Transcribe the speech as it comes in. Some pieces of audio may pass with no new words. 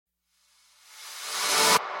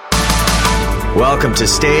Welcome to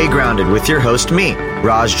Stay Grounded with your host, me,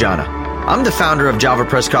 Raj Jana. I'm the founder of Java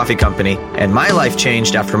Press Coffee Company, and my life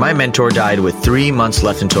changed after my mentor died with 3 months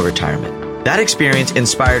left until retirement. That experience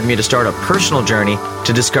inspired me to start a personal journey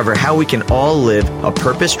to discover how we can all live a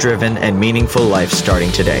purpose-driven and meaningful life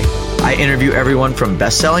starting today. I interview everyone from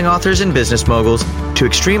best-selling authors and business moguls to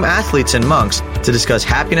extreme athletes and monks to discuss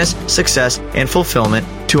happiness, success, and fulfillment,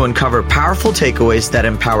 to uncover powerful takeaways that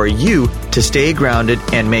empower you to stay grounded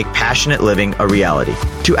and make passionate living a reality.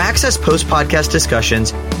 To access post-podcast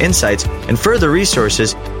discussions, insights, and further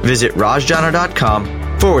resources, visit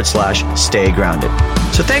rajjana.com/stay grounded.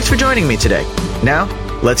 So thanks for joining me today. Now,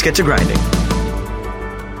 let's get to grinding.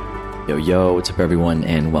 Yo, what's up everyone,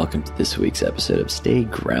 and welcome to this week's episode of Stay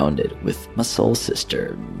Grounded with my soul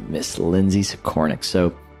sister, Miss Lindsay Sukornyk.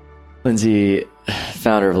 So, Lindsay,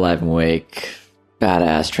 founder of Alive and Awake,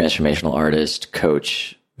 badass transformational artist,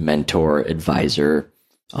 coach, mentor, advisor,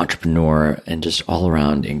 entrepreneur, and just all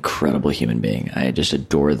around incredible human being. I just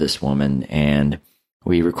adore this woman, and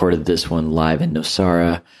we recorded this one live in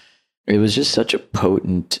Nosara. It was just such a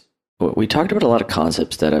potent, we talked about a lot of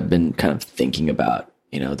concepts that I've been kind of thinking about.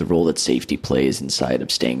 You know, the role that safety plays inside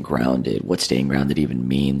of staying grounded, what staying grounded even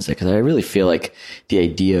means. Because I really feel like the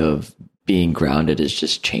idea of being grounded has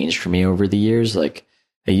just changed for me over the years. Like,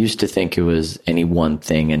 I used to think it was any one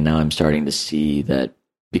thing, and now I'm starting to see that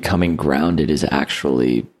becoming grounded is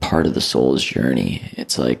actually part of the soul's journey.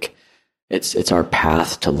 It's like, it's our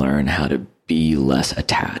path to learn how to be less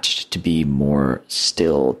attached, to be more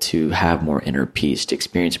still, to have more inner peace, to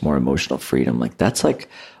experience more emotional freedom. Like, that's like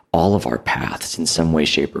all of our paths in some way,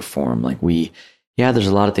 shape, or form. Like, there's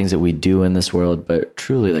a lot of things that we do in this world, but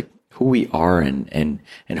truly, like, who we are and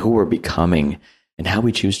who we're becoming and how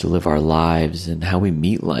we choose to live our lives and how we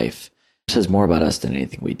meet life says more about us than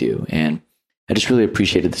anything we do. And I just really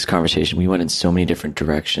appreciated this conversation. We went in so many different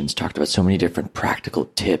directions, talked about so many different practical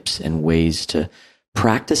tips and ways to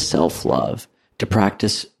practice self-love, to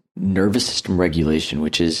practice nervous system regulation,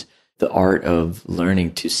 which is the art of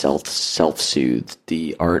learning to self-soothe,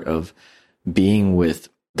 the art of being with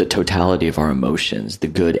the totality of our emotions, the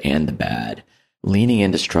good and the bad, leaning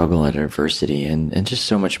into struggle and adversity, and just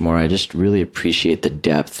so much more. I just really appreciate the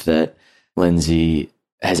depth that Lindsay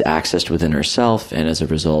has accessed within herself, and as a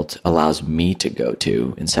result allows me to go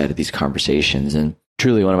to inside of these conversations, and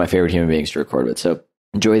truly one of my favorite human beings to record with. So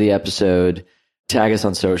enjoy the episode. Tag us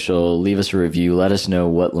on social, leave us a review, let us know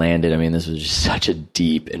what landed. I mean, this was just such a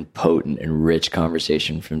deep and potent and rich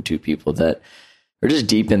conversation from two people that are just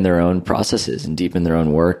deep in their own processes and deep in their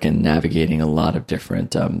own work and navigating a lot of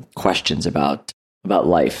different questions about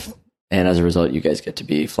life. And as a result, you guys get to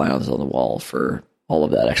be flies on the wall for all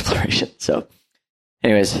of that exploration. So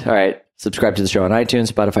anyways, all right, subscribe to the show on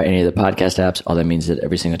iTunes, Spotify, any of the podcast apps. All that means that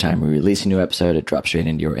every single time we release a new episode, it drops straight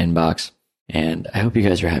into your inbox. And I hope you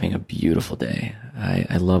guys are having a beautiful day.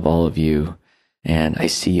 I love all of you, and I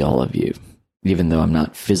see all of you, even though I'm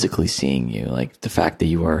not physically seeing you. Like, the fact that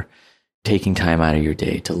you are taking time out of your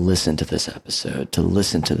day to listen to this episode, to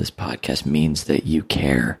listen to this podcast, means that you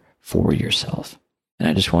care for yourself. And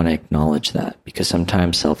I just want to acknowledge that, because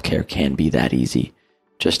sometimes self-care can be that easy.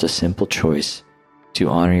 Just a simple choice to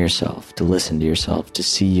honor yourself, to listen to yourself, to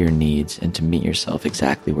see your needs, and to meet yourself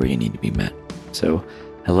exactly where you need to be met. So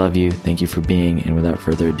I love you. Thank you for being. And without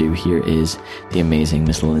further ado, here is the amazing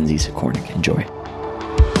Miss Lindsay Sukornyk. Enjoy.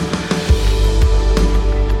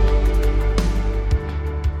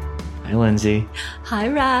 Hi, Lindsay. Hi,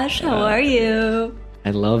 Raj. How are you?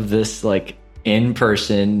 I love this like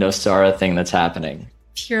in-person Nosara thing that's happening.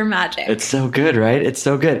 Pure magic. It's so good, right? It's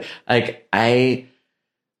so good. Like, you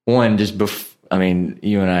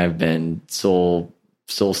and I have been soul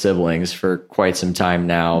siblings for quite some time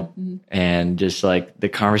now. Mm-hmm. And just like the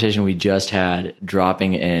conversation we just had,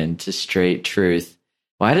 dropping into straight truth.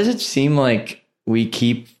 Why does it seem like we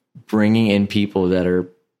keep bringing in people that are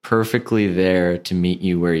perfectly there to meet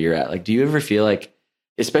you where you're at? Like, do you ever feel like,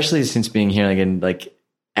 especially since being here, again, like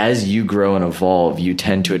as you grow and evolve, you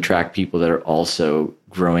tend to attract people that are also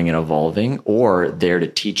growing and evolving, or there to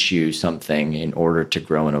teach you something in order to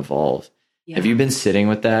grow and evolve? Yeah. Have you been sitting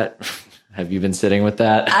with that? I've been sitting with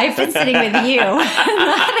you.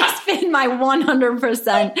 That has been my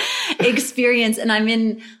 100% experience. And I'm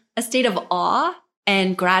in a state of awe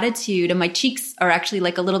and gratitude. And my cheeks are actually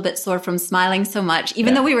like a little bit sore from smiling so much,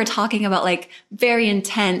 even though we were talking about like very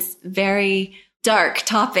intense, very dark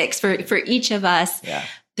topics for each of us. Yeah.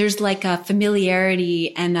 There's like a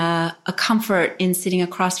familiarity and a comfort in sitting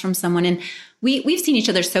across from someone. And we've seen each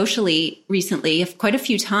other socially recently quite a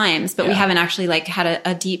few times, but we haven't actually like had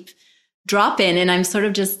a deep drop in. And I'm sort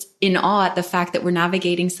of just in awe at the fact that we're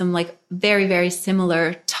navigating some like very, very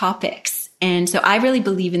similar topics And so I really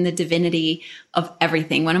believe in the divinity of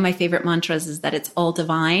everything. One of my favorite mantras is that it's all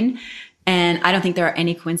divine. And I don't think there are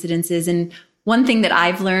any coincidences. And one thing that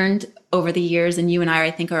I've learned over the years, and you and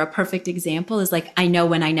I think are a perfect example, is like, I know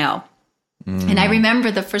when I know. And I remember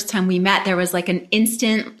the first time we met, there was like an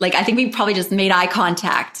instant, like, I think we probably just made eye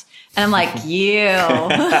contact. And I'm like, you,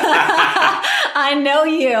 I know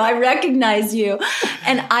you, I recognize you.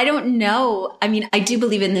 And I don't know. I mean, I do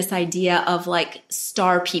believe in this idea of like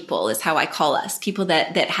star people is how I call us. People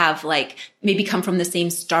that have like maybe come from the same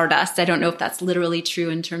stardust. I don't know if that's literally true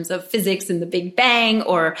in terms of physics and the Big Bang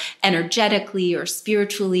or energetically or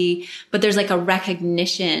spiritually, but there's like a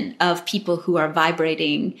recognition of people who are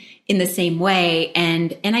vibrating in the same way.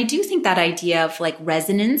 And I do think that idea of like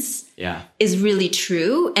resonance is really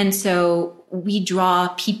true. And so we draw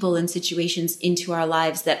people and situations into our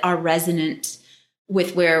lives that are resonant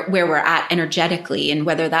with where we're at energetically, and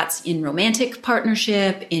whether that's in romantic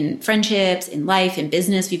partnership, in friendships, in life, in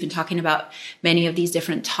business. We've been talking about many of these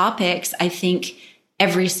different topics. I think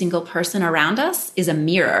every single person around us is a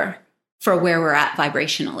mirror for where we're at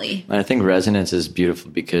vibrationally. And I think resonance is beautiful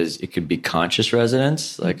because it could be conscious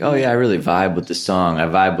resonance. Like, oh yeah, I really vibe with this song. I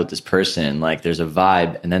vibe with this person. Like there's a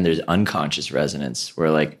vibe. And then there's unconscious resonance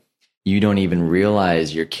where like you don't even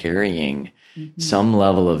realize you're carrying some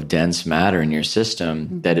level of dense matter in your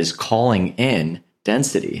system that is calling in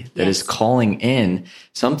density, that is calling in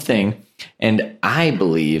something. And I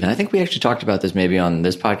believe, and I think we actually talked about this maybe on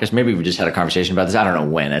this podcast, maybe we just had a conversation about this. I don't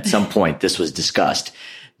know when. At some point this was discussed,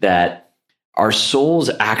 that our souls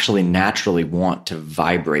actually naturally want to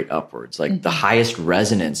vibrate upwards. Like the highest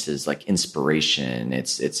resonance is like inspiration.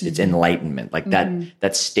 It's enlightenment. Like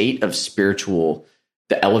that state of spiritual,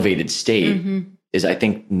 the elevated state is, I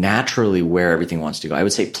think, naturally where everything wants to go. I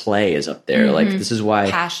would say play is up there. Like this is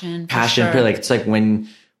why passion, sure. Like it's like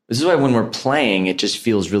this is why when we're playing, it just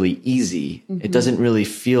feels really easy. It doesn't really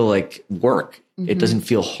feel like work. It doesn't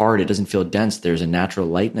feel hard. It doesn't feel dense. There's a natural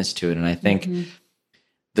lightness to it. And I think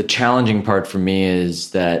the challenging part for me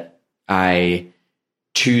is that I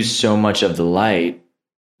choose so much of the light,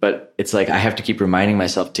 but it's like I have to keep reminding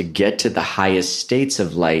myself to get to the highest states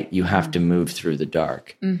of light, you have to move through the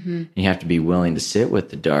dark. And you have to be willing to sit with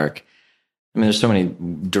the dark. I mean, there's so many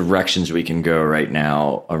directions we can go right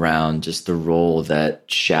now around just the role that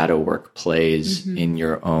shadow work plays in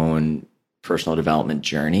your own personal development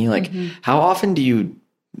journey. Like, how often do you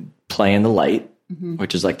play in the light?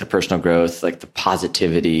 Which is like the personal growth, like the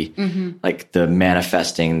positivity, like the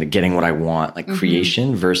manifesting, the getting what I want, like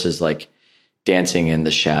creation versus like dancing in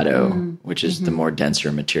the shadow, which is the more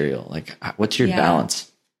denser material. Like, what's your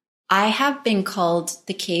balance? I have been called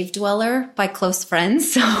the cave dweller by close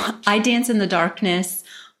friends. So I dance in the darkness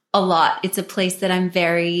a lot. It's a place that I'm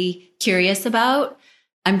very curious about.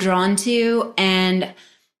 I'm drawn to. And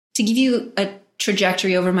to give you a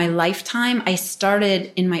trajectory over my lifetime, I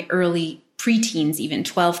started in my early preteens, even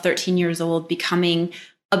 12, 13 years old, becoming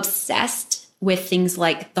obsessed with things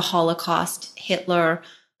like the Holocaust, Hitler,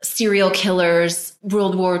 serial killers,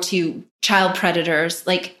 World War II, child predators.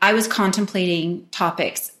 Like I was contemplating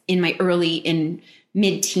topics in my early and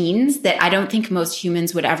mid-teens that I don't think most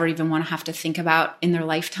humans would ever even want to have to think about in their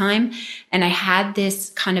lifetime. And I had this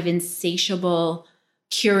kind of insatiable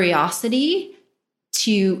curiosity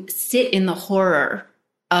to sit in the horror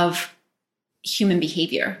of human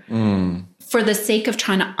behavior for the sake of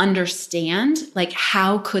trying to understand, like,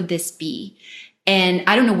 how could this be? And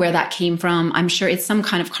I don't know where that came from. I'm sure it's some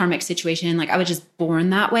kind of karmic situation. Like I was just born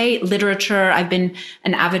that way. Literature, I've been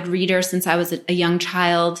an avid reader since I was a young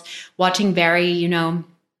child, watching very,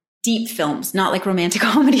 deep films, not like romantic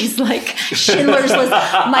comedies like Schindler's List.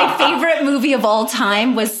 My favorite movie of all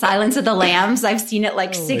time was Silence of the Lambs. I've seen it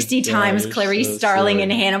like 60 times. Clarice Starling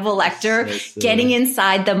and Hannibal Lecter getting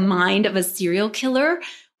inside the mind of a serial killer,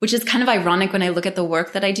 which is kind of ironic when I look at the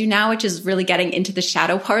work that I do now, which is really getting into the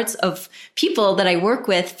shadow parts of people that I work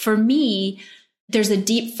with. For me, there's a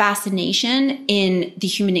deep fascination in the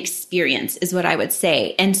human experience is what I would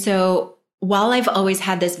say. And so while I've always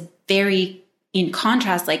had this very, in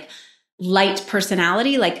contrast, like light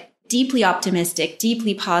personality, like deeply optimistic,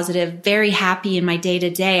 deeply positive, very happy in my day to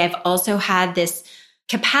day, I've also had this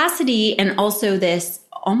capacity and also this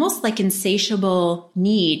almost like insatiable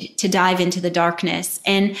need to dive into the darkness.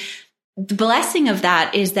 And the blessing of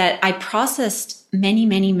that is that I processed many,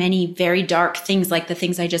 many, many very dark things, like the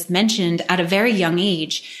things I just mentioned, at a very young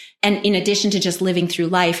age. And in addition to just living through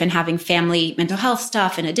life and having family mental health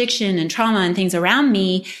stuff and addiction and trauma and things around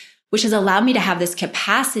me, which has allowed me to have this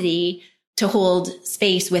capacity to hold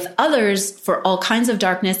space with others for all kinds of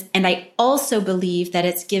darkness. And I also believe that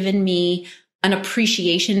it's given me an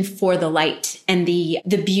appreciation for the light and the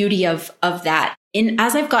beauty of that. And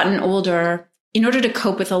as I've gotten older, in order to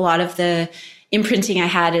cope with a lot of the imprinting I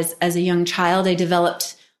had as a young child, I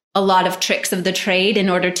developed a lot of tricks of the trade in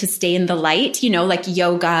order to stay in the light, like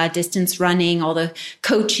yoga, distance running, all the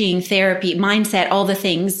coaching, therapy, mindset, all the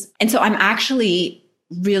things. And so I'm actually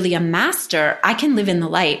really a master. I can live in the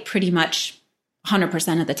light pretty much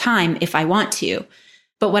 100% of the time if I want to.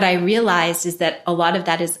 But what I realized is that a lot of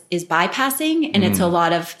that is bypassing, and it's a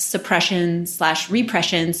lot of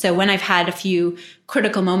suppression/repression. So when I've had a few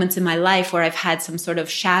critical moments in my life where I've had some sort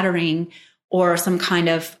of shattering or some kind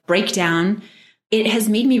of breakdown, it has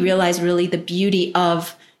made me realize really the beauty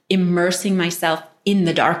of immersing myself in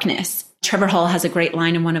the darkness. Trevor Hall has a great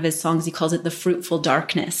line in one of his songs. He calls it the fruitful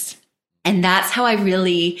darkness. And that's how I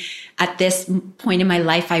really, at this point in my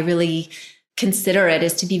life, I really consider it,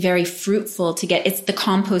 is to be very fruitful, it's the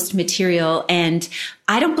compost material. And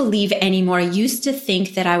I don't believe anymore. I used to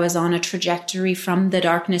think that I was on a trajectory from the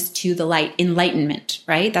darkness to the light, enlightenment,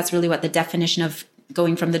 right? That's really what the definition of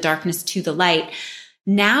going from the darkness to the light.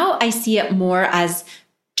 Now I see it more as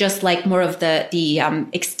just like more of the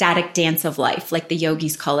ecstatic dance of life, like the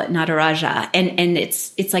yogis call it, Nataraja. And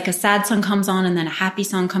it's like a sad song comes on and then a happy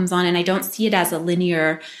song comes on. And I don't see it as a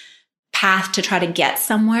linear path to try to get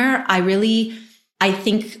somewhere. I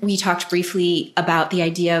think we talked briefly about the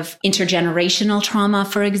idea of intergenerational trauma,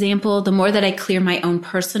 for example. The more that I clear my own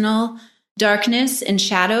personal darkness and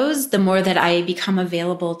shadows, the more that I become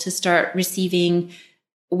available to start receiving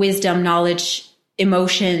wisdom, knowledge,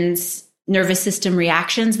 emotions, nervous system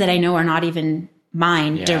reactions that I know are not even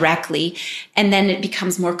mine directly. And then it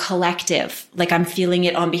becomes more collective. Like I'm feeling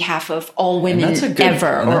it on behalf of all women ever,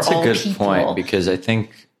 or all people. That's a good point, because I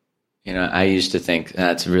think, I used to think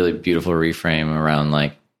that's a really beautiful reframe around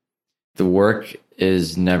like the work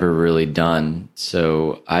is never really done.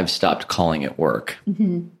 So I've stopped calling it work.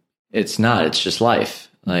 Mm-hmm. It's not, it's just life.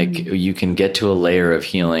 Like you can get to a layer of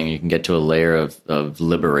healing, you can get to a layer of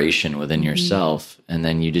liberation within yourself, and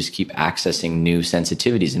then you just keep accessing new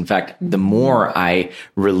sensitivities. In fact, the more I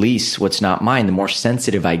release what's not mine, the more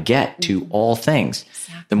sensitive I get to all things.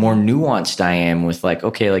 Exactly. The more nuanced I am with like,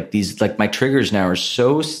 okay, like these, like my triggers now are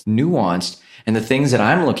so nuanced, and the things that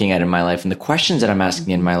I'm looking at in my life and the questions that I'm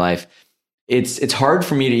asking in my life, it's hard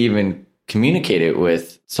for me to even communicate it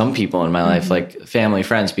with some people in my life, like family,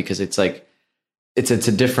 friends, because it's like, it's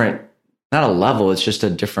a different, not a level, it's just a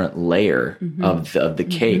different layer of the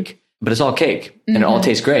cake, but it's all cake and it all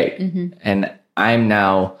tastes great. And I'm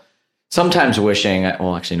now sometimes wishing,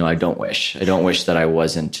 well, actually, no, I don't wish that I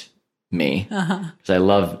wasn't me, because I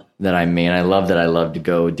love that I'm me, and I love that I love to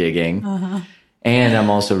go digging. And I'm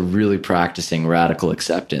also really practicing radical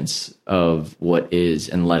acceptance of what is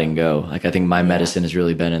and letting go. Like, I think my medicine has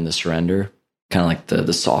really been in the surrender, kind of like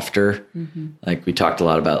the softer, like we talked a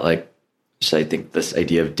lot about, like, so I think this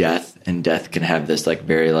idea of death, and death can have this like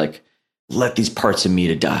very like, let these parts of me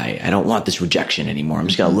to die. I don't want this rejection anymore. I'm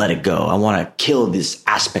just going to let it go. I want to kill this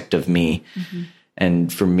aspect of me.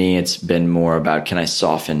 And for me, it's been more about, can I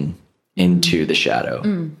soften into the shadow?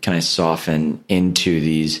 Can I soften into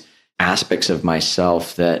these aspects of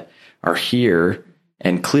myself that are here,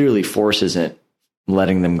 and clearly force isn't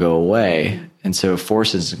letting them go away. And so if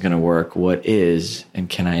force isn't going to work, what is? And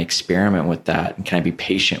can I experiment with that? And can I be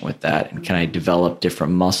patient with that? And can I develop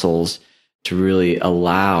different muscles to really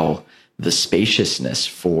allow the spaciousness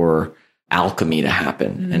for alchemy to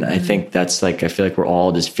happen? And I think that's like, I feel like we're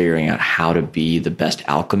all just figuring out how to be the best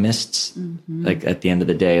alchemists. Like at the end of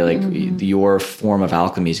the day, like your form of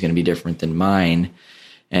alchemy is going to be different than mine.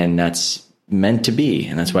 And that's meant to be.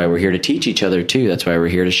 And that's why we're here to teach each other too. That's why we're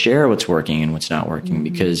here to share what's working and what's not working,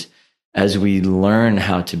 because as we learn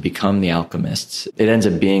how to become the alchemists, it ends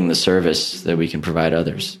up being the service that we can provide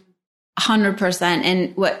others. 100%.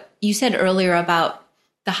 And what you said earlier about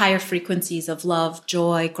the higher frequencies of love,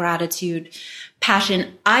 joy, gratitude,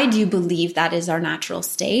 passion, I do believe that is our natural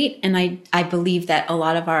state. And I believe that a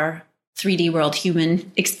lot of our 3D world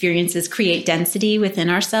human experiences create density within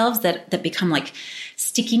ourselves that become like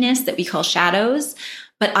stickiness that we call shadows.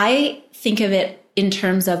 But I think of it in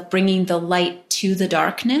terms of bringing the light to the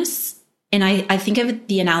darkness. And I think of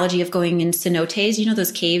the analogy of going in cenotes, you know,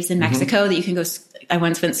 those caves in Mexico that you can go, I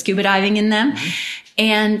once went scuba diving in them.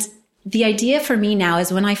 And the idea for me now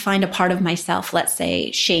is when I find a part of myself, let's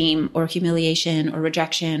say shame or humiliation or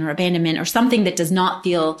rejection or abandonment or something that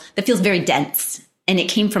that feels very dense. And it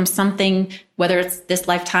came from something, whether it's this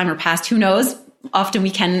lifetime or past, who knows? Often we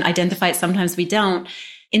can identify it, sometimes we don't.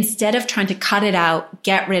 Instead of trying to cut it out,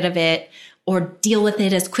 get rid of it, or deal with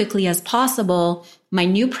it as quickly as possible, my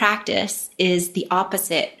new practice is the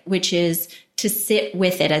opposite, which is to sit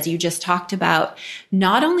with it, as you just talked about,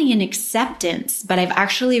 not only in acceptance, but I've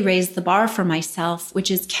actually raised the bar for myself, which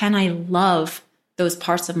is, can I love those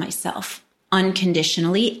parts of myself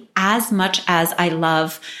unconditionally as much as I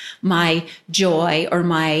love my joy or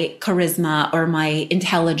my charisma or my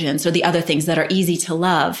intelligence or the other things that are easy to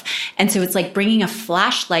love. And so it's like bringing a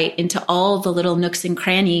flashlight into all the little nooks and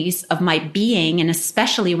crannies of my being. And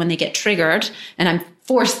especially when they get triggered and I'm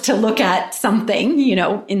forced to look at something,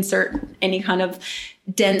 insert any kind of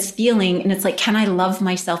dense feeling. And it's like, can I love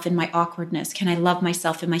myself in my awkwardness? Can I love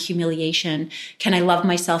myself in my humiliation? Can I love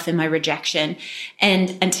myself in my rejection?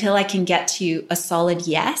 And until I can get to a solid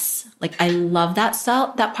yes, like I love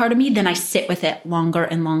that part of me, then I sit with it longer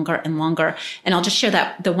and longer and longer. And I'll just share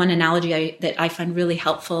that the one analogy that I find really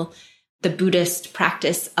helpful, the Buddhist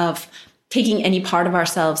practice of taking any part of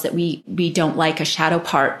ourselves that we don't like, a shadow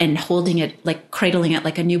part, and holding it, like cradling it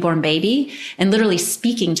like a newborn baby, and literally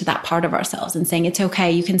speaking to that part of ourselves and saying, it's okay,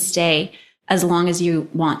 you can stay as long as you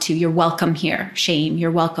want to. You're welcome here. Shame, you're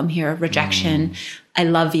welcome here. Rejection, I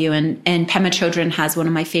love you. And Pema Chodron has one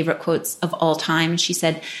of my favorite quotes of all time. She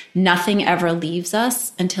said, nothing ever leaves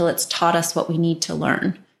us until it's taught us what we need to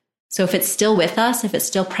learn. So if it's still with us, if it's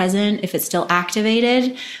still present, if it's still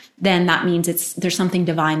activated, then that means there's something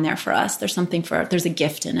divine there for us. There's a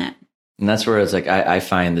gift in it. And that's where it's like, I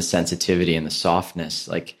find the sensitivity and the softness.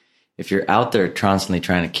 Like if you're out there constantly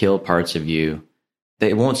trying to kill parts of you,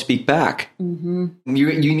 they won't speak back. Mm-hmm.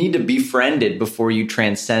 You need to be befriended before you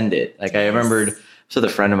transcend it. Like I remembered, I was with a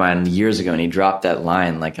friend of mine years ago and he dropped that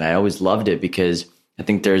line. Like, and I always loved it because I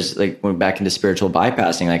think there's like, when back into spiritual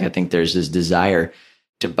bypassing, like I think there's this desire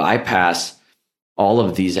to bypass all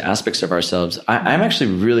of these aspects of ourselves. I'm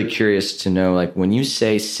actually really curious to know, like, when you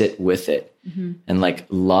say sit with it and like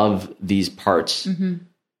love these parts,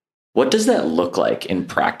 what does that look like in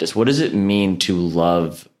practice? What does it mean to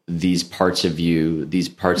love these parts of you, these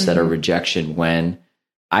parts that are rejection, when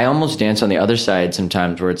I almost dance on the other side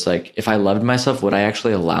sometimes where it's like, if I loved myself, would I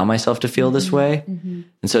actually allow myself to feel this way?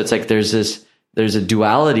 And so it's like, there's a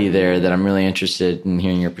duality there that I'm really interested in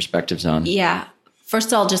hearing your perspectives on. Yeah.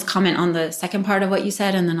 First, I'll just comment on the second part of what you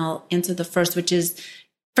said, and then I'll answer the first, which is,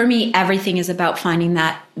 for me, everything is about finding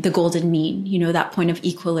the golden mean, that point of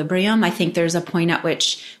equilibrium. I think there's a point at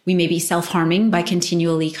which we may be self-harming by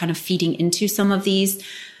continually kind of feeding into some of these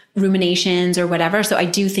ruminations or whatever. So I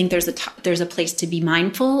do think there's a place to be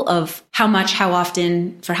mindful of how much, how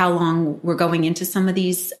often, for how long we're going into some of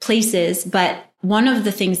these places. But one of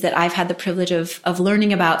the things that I've had the privilege of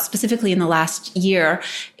learning about specifically in the last year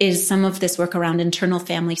is some of this work around internal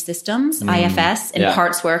family systems, IFS, and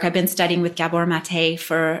parts work. I've been studying with Gabor Mate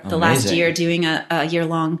for the last year, doing a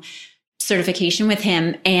year-long certification with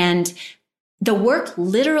him. And the work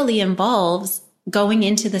literally involves going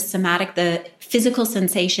into the physical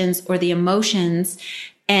sensations or the emotions,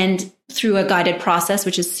 and through a guided process,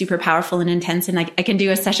 which is super powerful and intense. And I can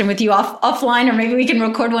do a session with you offline, or maybe we can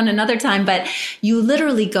record one another time. But you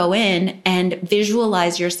literally go in and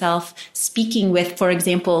visualize yourself speaking with, for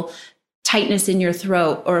example, tightness in your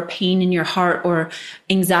throat or pain in your heart or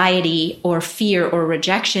anxiety or fear or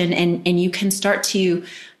rejection. And you can start to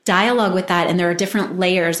dialogue with that. And there are different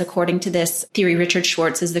layers according to this theory. Richard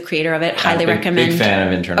Schwartz is the creator of it. Highly recommend. Big fan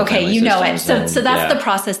of internal family systems. Okay, you know it. So that's the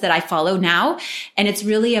process that I follow now. And it's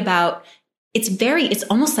really about, it's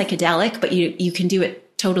almost psychedelic, but you can do it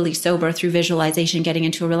totally sober through visualization, getting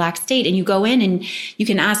into a relaxed state. And you go in and you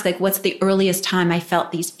can ask, like, what's the earliest time I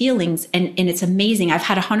felt these feelings? And it's amazing. I've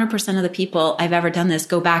had 100% of the people I've ever done this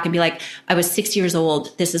go back and be like, I was 6 years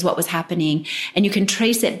old. This is what was happening. And you can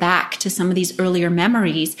trace it back to some of these earlier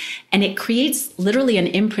memories. And it creates literally an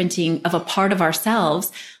imprinting of a part of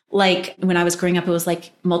ourselves. Like when I was growing up, it was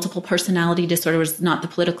like multiple personality disorder was not the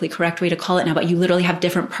politically correct way to call it now, but you literally have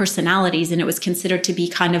different personalities. And it was considered to be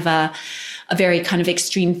kind of a very kind of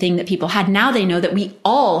extreme thing that people had. Now they know that we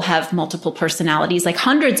all have multiple personalities, like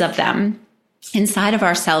hundreds of them inside of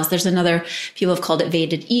ourselves. There's people have called it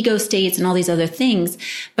weighted ego states and all these other things.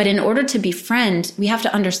 But in order to befriend, we have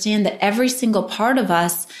to understand that every single part of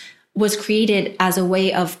us was created as a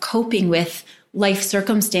way of coping with life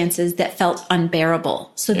circumstances that felt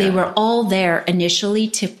unbearable. So they were all there initially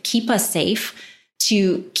to keep us safe,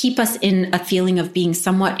 to keep us in a feeling of being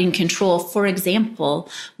somewhat in control. For example,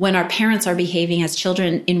 when our parents are behaving as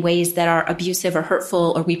children in ways that are abusive or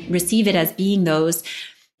hurtful, or we receive it as being those,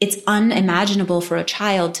 it's unimaginable for a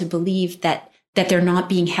child to believe that they're not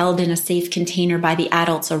being held in a safe container by the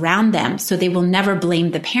adults around them. So they will never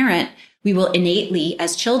blame the parent. We will innately,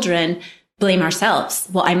 as children, blame ourselves.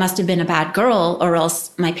 Well, I must have been a bad girl, or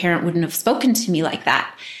else my parent wouldn't have spoken to me like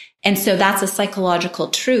that. And so that's a psychological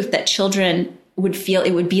truth that children would feel.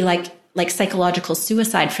 It would be like like psychological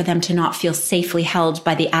suicide for them to not feel safely held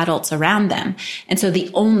by the adults around them. And so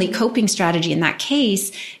the only coping strategy in that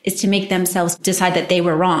case is to make themselves decide that they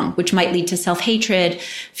were wrong, which might lead to self-hatred,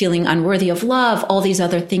 feeling unworthy of love, all these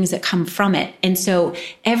other things that come from it. And so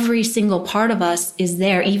every single part of us is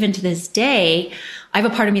there, even to this day. I have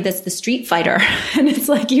a part of me that's the street fighter, and it's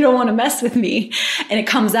like, you don't want to mess with me. And it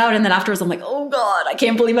comes out, and then afterwards I'm like, oh God, I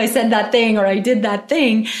can't believe I said that thing or I did that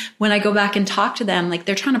thing. When I go back and talk to them, like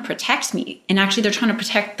they're trying to protect me. And actually they're trying to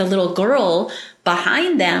protect the little girl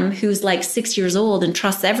behind them who's like 6 years old and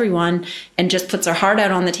trusts everyone and just puts her heart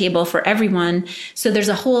out on the table for everyone. So there's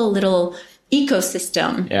a whole little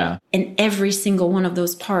ecosystem. Yeah. And every single one of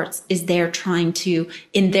those parts is there trying to,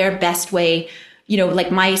 in their best way, you know,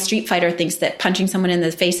 like my street fighter thinks that punching someone in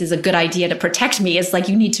the face is a good idea to protect me. It's like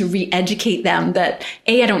you need to re-educate them that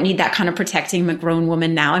A, I don't need that kind of protecting. I'm a grown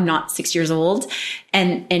woman now. I'm not 6 years old.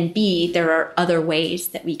 And B, there are other ways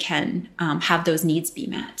that we can have those needs be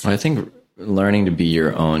met. Well, I think learning to be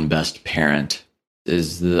your own best parent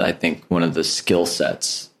is, I think, one of the skill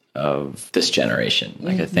sets of this generation.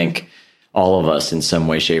 Like, I think all of us in some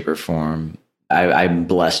way, shape, or form, I'm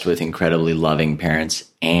blessed with incredibly loving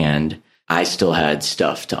parents, and I still had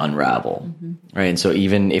stuff to unravel, right? And so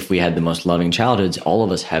even if we had the most loving childhoods, all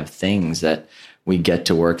of us have things that we get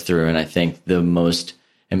to work through. And I think the most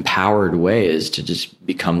empowered way is to just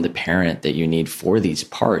become the parent that you need for these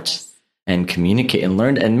parts and communicate and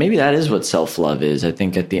learn. And maybe that is what self-love is. I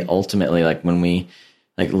think ultimately, like when we,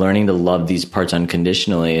 like learning to love these parts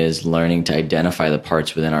unconditionally is learning to identify the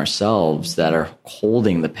parts within ourselves that are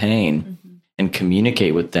holding the pain and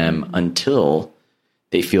communicate with them until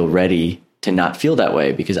they feel ready to not feel that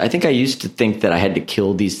way. Because I think I used to think that I had to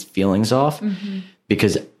kill these feelings off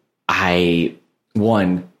because I,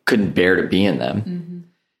 one, couldn't bear to be in them.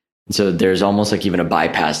 And so there's almost like even a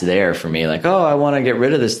bypass there for me. Like, oh, I want to get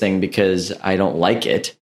rid of this thing because I don't like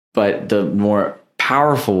it. But the more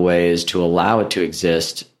powerful way is to allow it to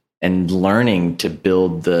exist and learning to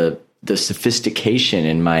build the sophistication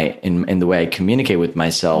in the way I communicate with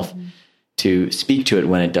myself to speak to it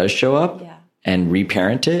when it does show up. And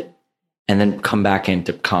reparent it, and then come back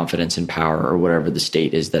into confidence and power or whatever the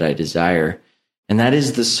state is that I desire. And that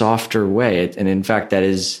is the softer way. And in fact, that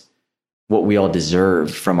is what we all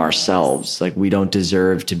deserve from ourselves. Like, we don't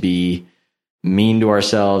deserve to be mean to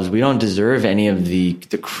ourselves. We don't deserve any of the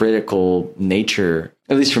critical nature.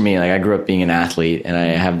 At least for me, like I grew up being an athlete, and I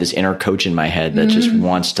have this inner coach in my head that just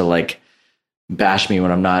wants to like bash me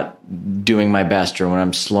when I'm not doing my best, or when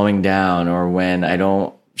I'm slowing down, or when I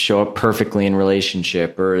don't show up perfectly in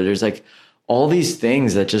relationship, or there's like all these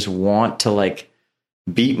things that just want to like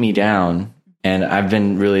beat me down. And I've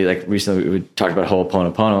been really like, recently we talked about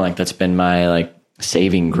Ho'oponopono, like that's been my like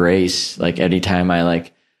saving grace. Like anytime I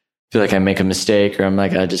like feel like I make a mistake, or I'm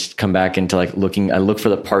like, I just come back into like I look for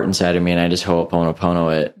the part inside of me, and I just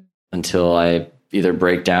Ho'oponopono it until I either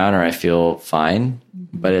break down or I feel fine.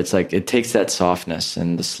 But it's like, it takes that softness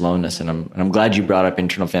and the slowness. And I'm glad you brought up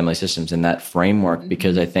internal family systems in that framework,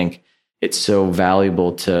 because I think it's so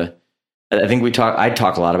valuable I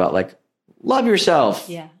talk a lot about like, love yourself.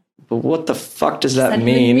 Yeah. But what the fuck does that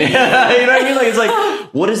mean? You know what I mean? Like, it's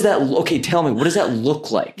like, what does that, okay, tell me, what does that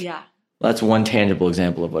look like? Yeah. Well, that's one tangible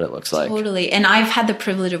example of what it looks like. Totally. And I've had the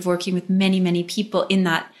privilege of working with many, many people in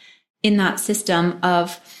that system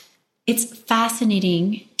of, it's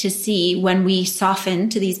fascinating to see when we soften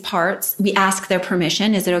to these parts, we ask their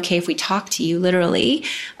permission. Is it okay if we talk to you literally?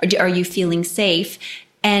 Or are you feeling safe?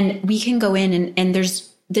 And we can go in and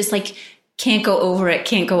there's this like, can't go over it,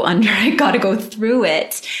 can't go under it, got to go through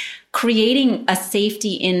it. Creating a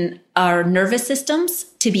safety in our nervous systems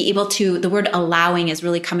to be able to, the word allowing is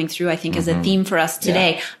really coming through, I think, as a theme for us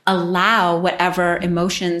today. Yeah. Allow whatever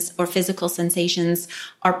emotions or physical sensations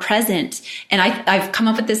are present. And I've come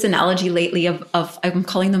up with this analogy lately of I'm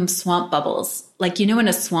calling them swamp bubbles. Like, you know, in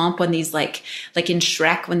a swamp when these like in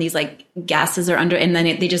Shrek, when these like gases are under, and then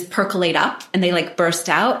they just percolate up and they like burst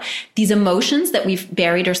out. These emotions that we've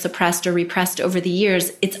buried or suppressed or repressed over the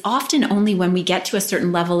years, it's often only when we get to a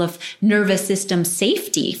certain level of nervous system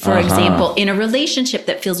safety, for example, in a relationship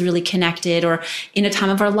that feels really connected, or in a time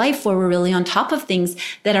of our life where we're really on top of things,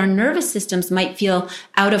 that our nervous systems might feel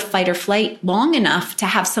out of fight or flight long enough to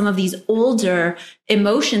have some of these older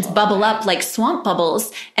emotions bubble up like swamp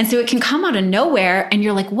bubbles. And so it can come out of nowhere and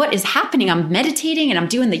you're like, what is happening? I'm meditating and I'm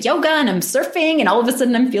doing the yoga and I'm surfing, and all of a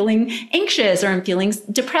sudden I'm feeling anxious or I'm feeling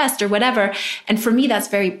depressed or whatever. And for me, that's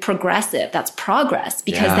very progressive. That's progress,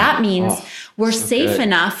 because that means we're so safe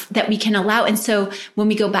enough that we can allow. And so when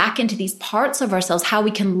we go back into these parts of ourselves, how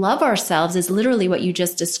we can love ourselves is literally what you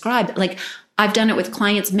just described. Like, I've done it with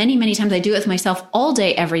clients many, many times. I do it with myself all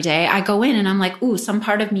day, every day. I go in and I'm like, ooh, some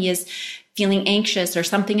part of me is feeling anxious or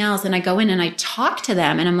something else. And I go in and I talk to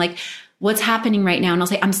them and I'm like, what's happening right now? And I'll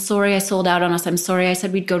say, I'm sorry I sold out on us. I'm sorry I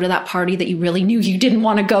said we'd go to that party that you really knew you didn't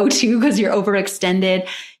want to go to because you're overextended.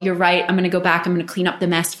 You're right. I'm going to go back. I'm going to clean up the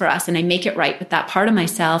mess for us. And I make it right with that part of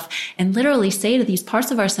myself and literally say to these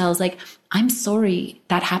parts of ourselves, like, I'm sorry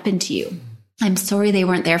that happened to you. I'm sorry they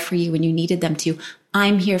weren't there for you when you needed them to.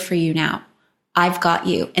 I'm here for you now. I've got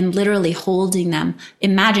you. And literally holding them.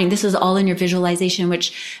 Imagine this is all in your visualization,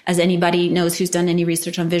 which as anybody knows who's done any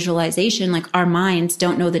research on visualization, like our minds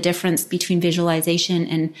don't know the difference between visualization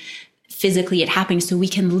and physically it happening. So we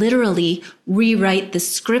can literally rewrite the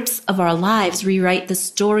scripts of our lives, rewrite the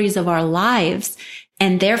stories of our lives,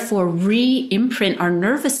 and therefore re-imprint our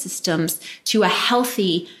nervous systems to a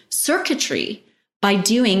healthy circuitry by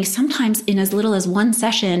doing sometimes in as little as one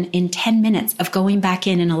session in 10 minutes of going back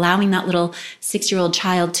in and allowing that little 6-year-old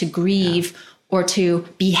child to grieve or to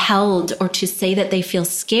be held or to say that they feel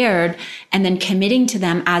scared and then committing to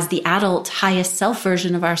them as the adult highest self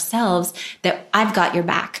version of ourselves that I've got your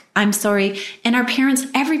back. I'm sorry. And our parents,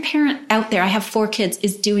 every parent out there, I have 4 kids,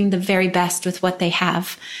 is doing the very best with what they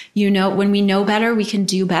have. You know, when we know better, we can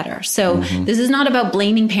do better. So this is not about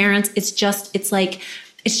blaming parents. It's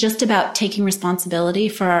just about taking responsibility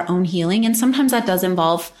for our own healing. And sometimes that does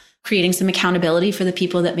involve creating some accountability for the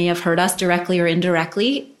people that may have hurt us directly or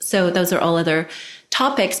indirectly. So those are all other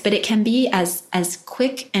topics, but it can be as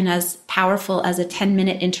quick and as powerful as a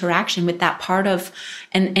 10-minute interaction with that part of,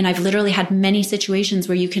 and I've literally had many situations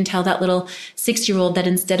where you can tell that little 6-year-old that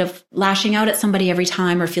instead of lashing out at somebody every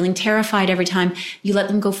time or feeling terrified every time, you let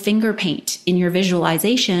them go finger paint in your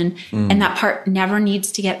visualization. And that part never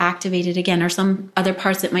needs to get activated again, or some other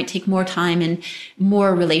parts that might take more time and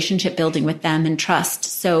more relationship building with them and trust.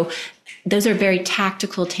 So those are very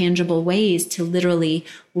tactical, tangible ways to literally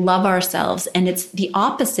love ourselves. And it's the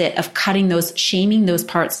opposite of cutting those, shaming those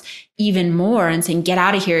parts even more and saying, get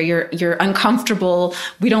out of here. You're uncomfortable.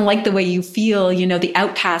 We don't like the way you feel. You know, the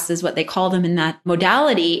outcast is what they call them in that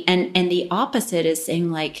modality. And the opposite is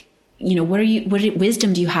saying like, you know, what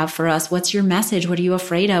wisdom do you have for us? What's your message? What are you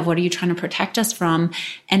afraid of? What are you trying to protect us from?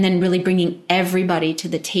 And then really bringing everybody to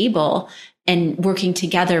the table and working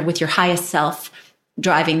together with your highest self,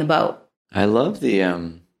 driving the boat. I love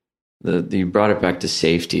the you brought it back to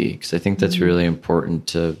safety, because I think that's really important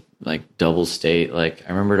to like double state. Like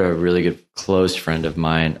I remember a really good close friend of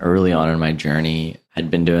mine early on in my journey had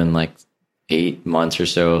been doing like 8 months or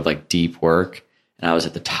so of like deep work, and I was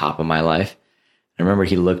at the top of my life. I remember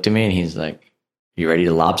he looked at me and he's like, "You ready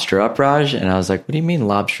to lobster up, Raj?" And I was like, "What do you mean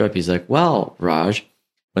lobster up?" He's like, "Well, Raj,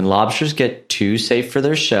 when lobsters get too safe for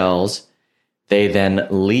their shells, they then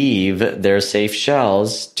leave their safe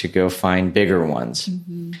shells to go find bigger ones."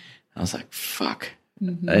 I was like, fuck.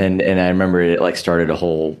 And I remember it like started a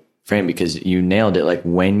whole frame, because you nailed it. Like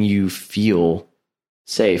when you feel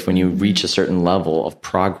safe, when you reach a certain level of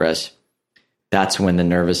progress, that's when the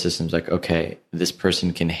nervous system's like, okay, this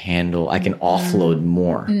person can handle, I can offload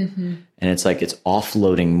more. And it's like, it's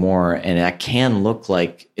offloading more. And that can look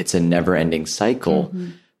like it's a never ending cycle.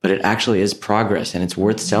 But it actually is progress, and it's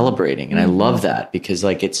worth celebrating. And I love that, because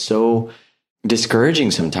like it's so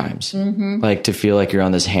discouraging sometimes, like to feel like you're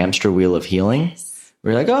on this hamster wheel of healing.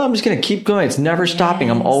 We're like, oh, I'm just going to keep going. It's never stopping.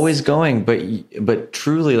 I'm always going. But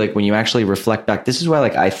truly, like when you actually reflect back, this is why,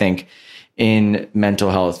 like, I think in mental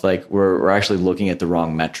health, like we're actually looking at the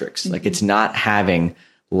wrong metrics. Like it's not having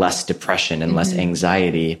less depression and less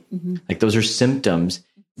anxiety. Like those are symptoms.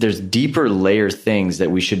 There's deeper layer things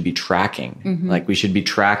that we should be tracking. Like we should be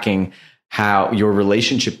tracking how your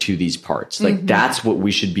relationship to these parts, like that's what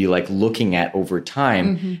we should be like looking at over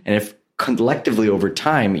time. And if collectively over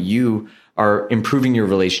time, you are improving your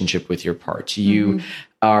relationship with your parts, you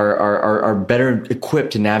are better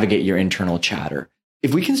equipped to navigate your internal chatter.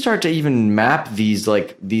 If we can start to even map these,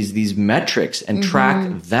 like these metrics and track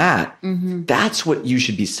that, that's what you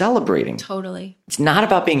should be celebrating. Totally. It's not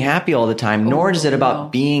about being happy all the time, nor is it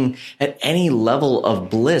about being at any level of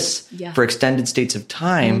bliss for extended states of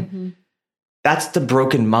time. That's the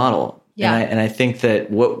broken model. And I think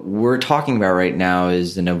that what we're talking about right now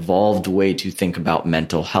is an evolved way to think about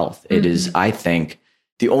mental health. It is, I think,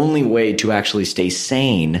 the only way to actually stay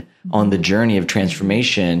sane on the journey of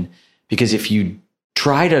transformation, because if you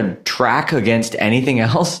try to track against anything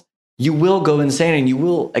else, you will go insane, and you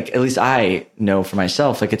will, like, at least I know for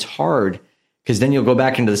myself, like it's hard, because then you'll go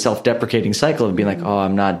back into the self-deprecating cycle of being like, oh,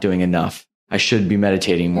 I'm not doing enough. I should be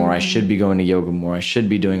meditating more. I should be going to yoga more. I should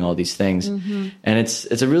be doing all these things. And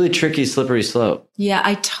it's a really tricky, slippery slope. Yeah,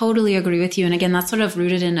 I totally agree with you. And again, that's sort of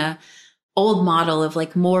rooted in a old model of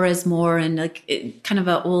like more is more, and like kind of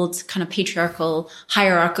an old kind of patriarchal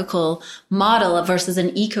hierarchical model versus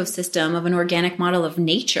an ecosystem of an organic model of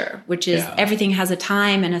nature, which is everything has a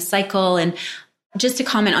time and a cycle. And just to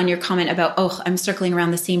comment on your comment about, I'm circling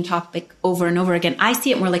around the same topic over and over again. I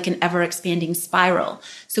see it more like an ever expanding spiral.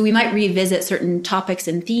 So we might revisit certain topics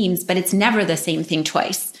and themes, but it's never the same thing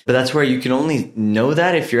twice. But that's where you can only know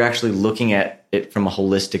that if you're actually looking at it from a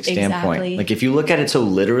holistic standpoint. Exactly. Like if you look at it so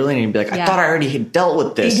literally and you'd be like, I thought I already had dealt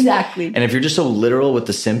with this. Exactly. And if you're just so literal with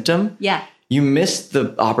the symptom, you miss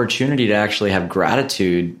the opportunity to actually have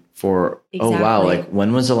gratitude for, oh wow, like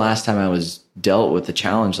when was the last time I was dealt with a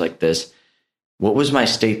challenge like this? What was my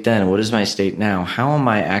state then? What is my state now? How am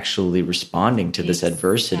I actually responding to this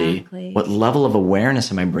adversity? What level of awareness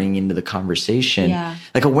am I bringing into the conversation?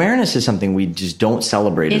 Like awareness is something we just don't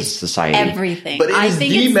celebrate as a society. Everything. But I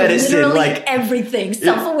think it's medicine, literally like everything.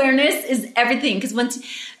 Self-awareness is everything. Because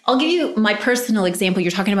I'll give you my personal example. You're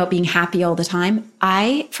talking about being happy all the time.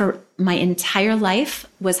 I, for my entire life,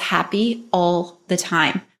 was happy all the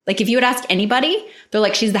time. Like if you would ask anybody, they're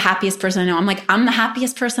like, she's the happiest person I know. I'm like, I'm the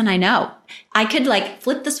happiest person I know. I could like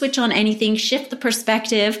flip the switch on anything, shift the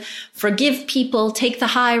perspective, forgive people, take the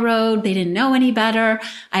high road. They didn't know any better.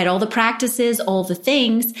 I had all the practices, all the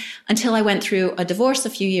things, until I went through a divorce a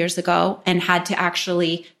few years ago and had to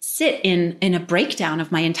actually sit in a breakdown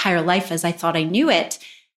of my entire life as I thought I knew it.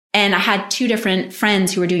 And I had two different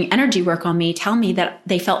friends who were doing energy work on me tell me that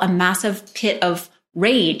they felt a massive pit of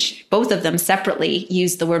rage. Both of them separately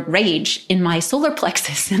used the word rage in my solar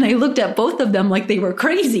plexus. And I looked at both of them like they were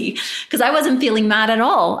crazy because I wasn't feeling mad at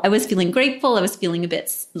all. I was feeling grateful. I was feeling a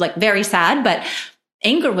bit like very sad, but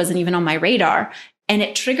anger wasn't even on my radar. And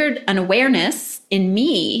it triggered an awareness in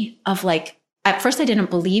me of like, at first I didn't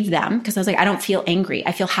believe them because I was like, I don't feel angry.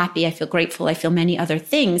 I feel happy. I feel grateful. I feel many other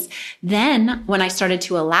things. Then when I started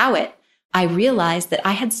to allow it, I realized that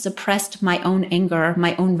I had suppressed my own anger,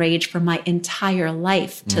 my own rage for my entire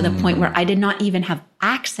life to the point where I did not even have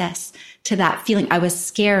access to that feeling. I was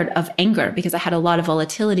scared of anger because I had a lot of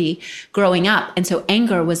volatility growing up. And so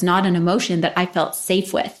anger was not an emotion that I felt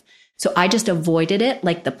safe with. So I just avoided it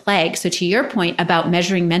like the plague. So to your point about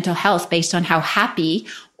measuring mental health based on how happy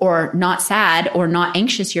or not sad or not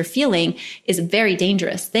anxious you're feeling is a very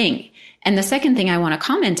dangerous thing. And the second thing I want to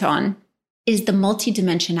comment on is the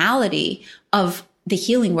multidimensionality of the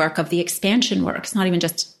healing work, of the expansion work. It's not even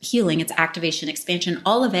just healing, it's activation, expansion,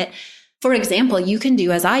 all of it. For example, you can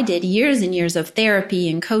do, as I did, years and years of therapy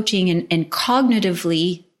and coaching and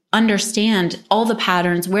cognitively understand all the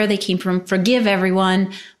patterns, where they came from, forgive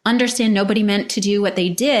everyone, understand nobody meant to do what they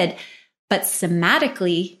did. But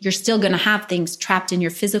somatically, you're still going to have things trapped in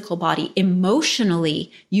your physical body. Emotionally,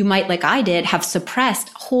 you might, like I did, have suppressed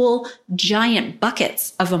whole giant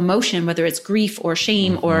buckets of emotion, whether it's grief or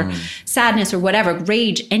shame or sadness or whatever,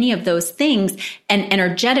 rage, any of those things. And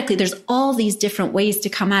energetically, there's all these different ways to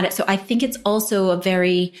come at it. So I think it's also a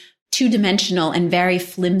very two-dimensional and very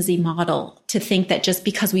flimsy model to think that just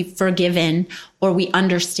because we've forgiven or we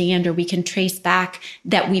understand or we can trace back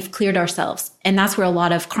that we've cleared ourselves. And that's where a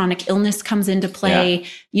lot of chronic illness comes into play.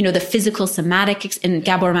 You know, the physical somatic, and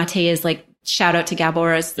Gabor Mate is like, shout out to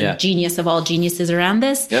Gabor as the genius of all geniuses around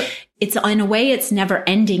this. It's in a way, it's never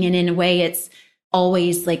ending. And in a way, it's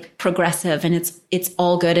always like progressive and it's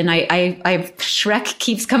all good. And I Shrek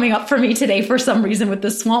keeps coming up for me today for some reason with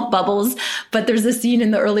the swamp bubbles, but there's a scene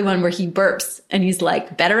in the early one where he burps and he's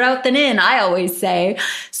like, better out than in, I always say.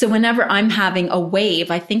 So whenever I'm having a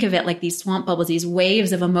wave, I think of it like these swamp bubbles, these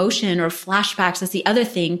waves of emotion or flashbacks. That's the other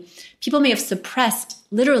thing. People may have suppressed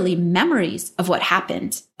literally memories of what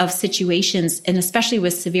happened, of situations, and especially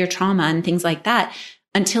with severe trauma and things like that,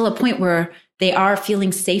 until a point where they are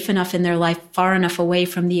feeling safe enough in their life, far enough away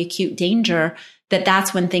from the acute danger, that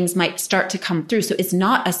that's when things might start to come through. So it's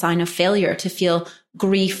not a sign of failure to feel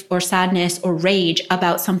grief or sadness or rage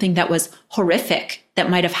about something that was horrific that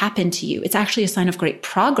might have happened to you. It's actually a sign of great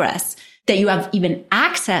progress that you have even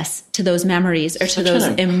access to those memories or to those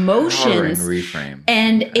emotions. Reframe.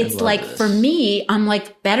 And it's like, for me, I'm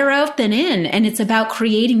like better out than in. And it's about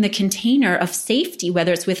creating the container of safety,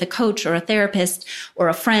 whether it's with a coach or a therapist or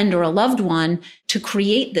a friend or a loved one, to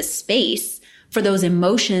create the space for those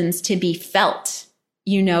emotions to be felt.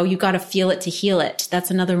 You know, you got to feel it to heal it.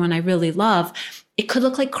 That's another one I really love. It could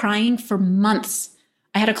look like crying for months.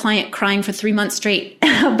 I had a client crying for 3 months straight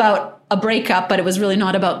about a breakup, but it was really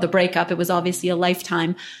not about the breakup. It was obviously a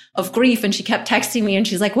lifetime of grief. And she kept texting me and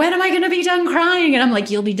she's like, when am I going to be done crying? And I'm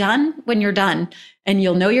like, you'll be done when you're done. And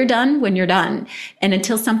you'll know you're done when you're done. And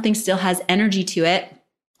until something still has energy to it,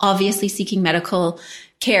 obviously seeking medical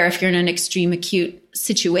care if you're in an extreme acute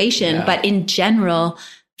situation. But in general,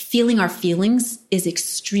 feeling our feelings is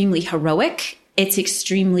extremely heroic. It's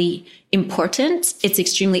extremely important. It's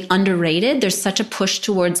extremely underrated. There's such a push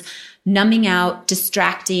towards numbing out,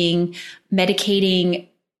 distracting, medicating,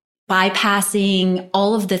 bypassing,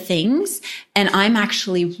 all of the things. And I'm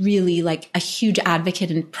actually really like a huge advocate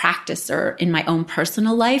and practicer in my own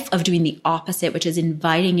personal life of doing the opposite, which is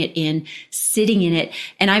inviting it in, sitting in it.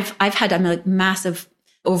 And I'm a massive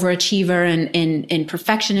overachiever and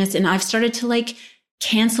perfectionist. And I've started to like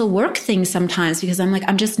cancel work things sometimes because I'm like,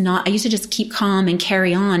 I used to just keep calm and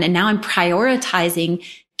carry on. And now I'm prioritizing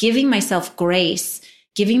giving myself grace,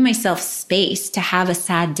 giving myself space to have a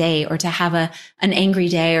sad day or to have an angry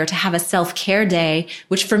day or to have a self-care day,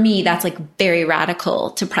 which for me, that's like very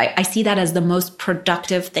radical I see that as the most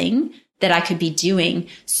productive thing that I could be doing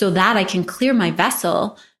so that I can clear my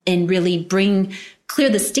vessel and really clear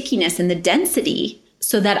the stickiness and the density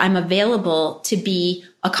so that I'm available to be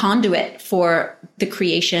a conduit for the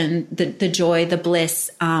creation, the joy, the bliss.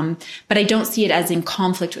 But I don't see it as in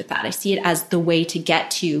conflict with that. I see it as the way to get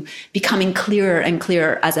to becoming clearer and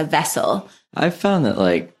clearer as a vessel. I've found that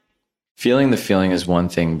like feeling the feeling is one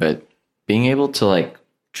thing, but being able to like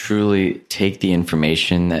truly take the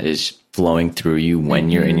information that is flowing through you when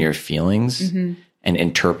you're in your feelings and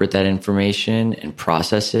interpret that information and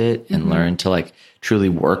process it and learn to like truly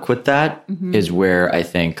work with that is where I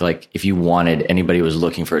think like if you wanted anybody who was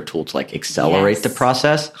looking for a tool to like accelerate the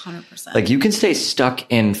process, 100%. like you can stay stuck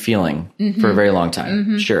in feeling for a very long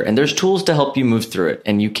time. Sure. And there's tools to help you move through it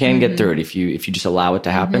and you can get through it if you just allow it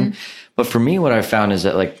to happen. But for me, what I've found is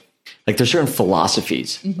that like there's certain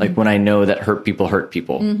philosophies, like when I know that hurt people,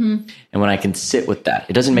 and when I can sit with that,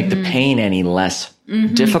 it doesn't make the pain any less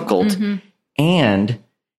difficult. And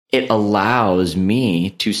it allows me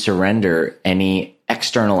to surrender any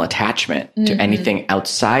external attachment to anything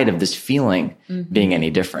outside of this feeling being any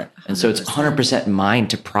different. 100%. And so it's 100% mine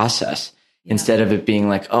to process instead of it being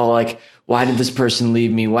like, oh, like, why did this person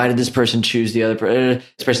leave me? Why did this person choose the other person?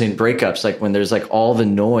 Especially in breakups, like when there's like all the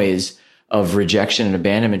noise of rejection and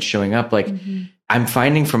abandonment showing up, like I'm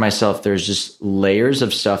finding for myself, there's just layers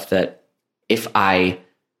of stuff that if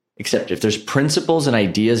there's principles and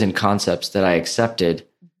ideas and concepts that I accepted,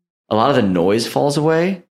 a lot of the noise falls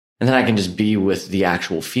away and then I can just be with the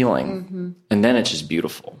actual feeling. And then it's just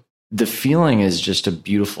beautiful. The feeling is just a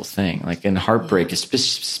beautiful thing. Like in heartbreak,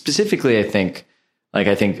 specifically, I think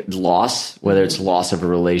loss, whether it's loss of a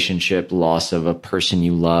relationship, loss of a person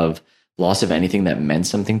you love, loss of anything that meant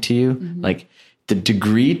something to you, like the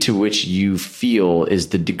degree to which you feel is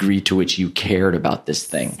the degree to which you cared about this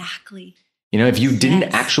thing. Exactly. You know, if you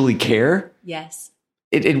didn't actually care,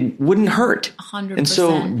 it wouldn't hurt. 100%. And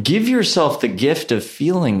so give yourself the gift of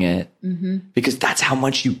feeling it because that's how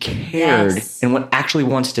much you cared. Yes. And what actually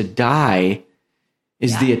wants to die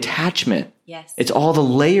is the attachment. Yes. It's all the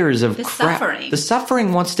layers of the crap. suffering. The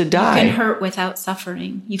suffering wants to die. You can hurt without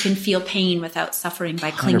suffering. You can feel pain without suffering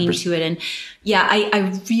by clinging 100%. to it. And yeah, I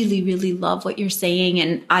really, really love what you're saying.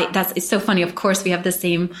 And it's so funny. Of course, we have the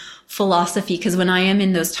same philosophy because when I am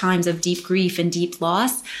in those times of deep grief and deep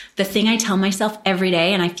loss, the thing I tell myself every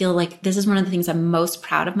day, and I feel like this is one of the things I'm most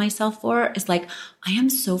proud of myself for, is like, I am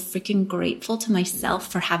so freaking grateful to myself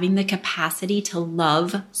for having the capacity to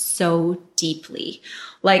love so deeply.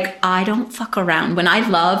 Like, I don't fuck around. When I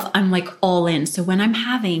love, I'm like all in. So when I'm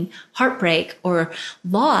having heartbreak or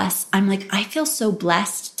loss, I'm like, I feel so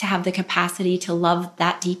blessed to have the capacity to love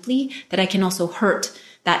that deeply that I can also hurt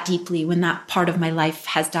that deeply when that part of my life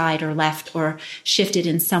has died or left or shifted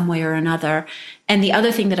in some way or another. And the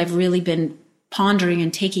other thing that I've really been pondering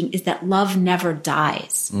and taking is that love never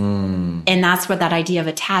dies. And that's where that idea of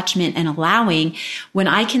attachment and allowing, when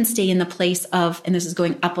I can stay in the place of, and this is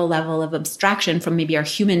going up a level of abstraction from maybe our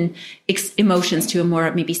human emotions to a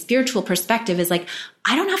more maybe spiritual perspective, is like,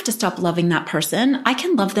 I don't have to stop loving that person. I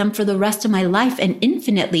can love them for the rest of my life and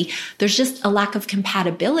infinitely. There's just a lack of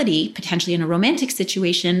compatibility, potentially in a romantic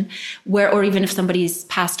situation where, or even if somebody's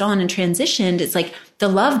passed on and transitioned, it's like the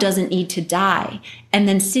love doesn't need to die. And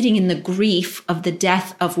then sitting in the grief of the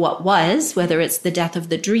death of what was, whether it's the death of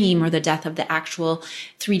the dream or the death of the actual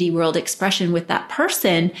 3D world expression with that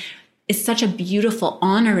person, is such a beautiful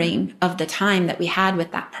honoring of the time that we had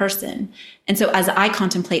with that person. And so as I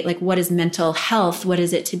contemplate, like, what is mental health? What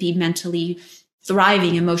is it to be mentally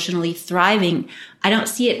thriving, emotionally thriving? I don't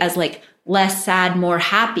see it as like less sad, more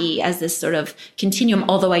happy as this sort of continuum.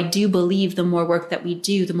 Although I do believe the more work that we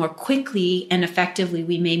do, the more quickly and effectively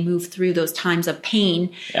we may move through those times of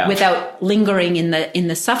pain without lingering in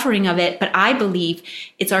the suffering of it. But I believe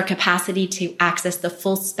it's our capacity to access the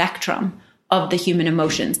full spectrum of the human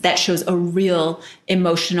emotions. That shows a real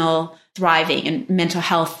emotional thriving and mental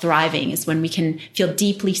health thriving is when we can feel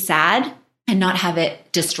deeply sad and not have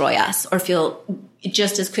it destroy us, or feel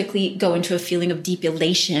just as quickly go into a feeling of deep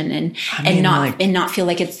elation and not feel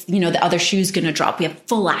like it's, the other shoe's going to drop. We have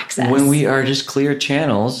full access. When we are just clear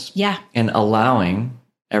channels, yeah, and allowing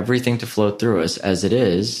everything to flow through us as it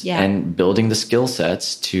is, yeah, and building the skill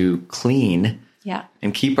sets to clean, yeah,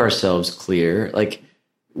 and keep ourselves clear. Like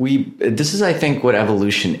this is, I think, what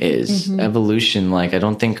evolution is. Mm-hmm. Evolution, like, I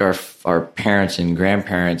don't think our parents and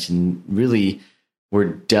grandparents and really were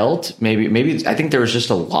dealt. Maybe I think there was just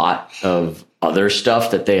a lot of other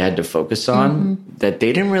stuff that they had to focus on, mm-hmm, that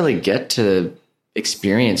they didn't really get to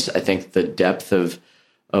experience. I think the depth of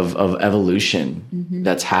evolution, mm-hmm,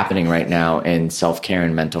 that's happening right now in self-care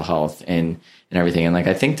and mental health and everything. And like,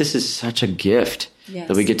 I think this is such a gift, yes,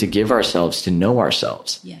 that we get to give ourselves to know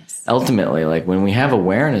ourselves. Yes. Ultimately, like when we have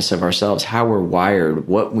awareness of ourselves, how we're wired,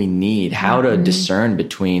 what we need, how, mm-hmm, to discern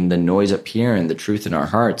between the noise up here and the truth in our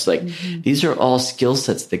hearts. Like, mm-hmm, these are all skill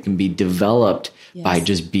sets that can be developed, yes, by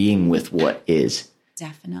just being with what is.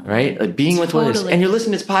 Definitely. Right? Like being with what is. And you're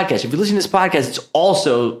listening to this podcast. If you're listening to this podcast, it's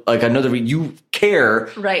also like another you care,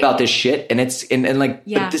 right, about this shit. And it's and like,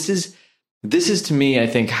 yeah, but this is to me, I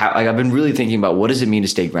think, how, like, I've been really thinking about what does it mean to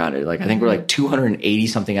stay grounded? Like, I think, mm-hmm, we're like 280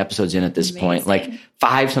 something episodes in at this, amazing, point, like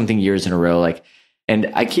 5 something years in a row. Like,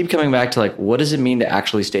 and I keep coming back to like, what does it mean to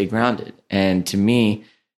actually stay grounded? And to me,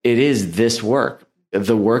 it is this work,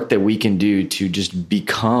 the work that we can do to just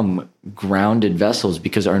become grounded vessels,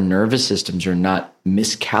 because our nervous systems are not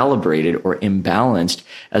miscalibrated or imbalanced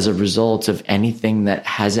as a result of anything that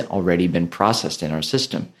hasn't already been processed in our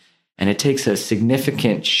system. And it takes a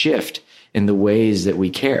significant shift in the ways that we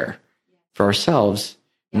care for ourselves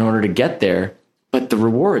in order to get there. But the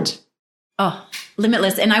rewards,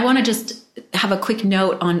 limitless. And I want to just have a quick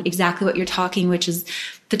note on exactly what you're talking, which is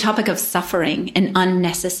the topic of suffering and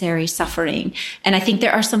unnecessary suffering. And I think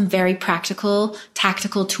there are some very practical,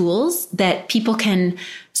 tactical tools that people can,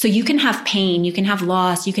 so you can have pain, you can have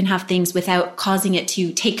loss, you can have things without causing it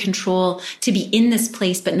to take control, to be in this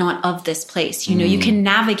place, but not of this place. You can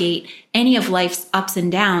navigate any of life's ups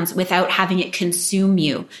and downs without having it consume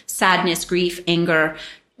you. Sadness, grief, anger,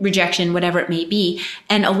 rejection, whatever it may be.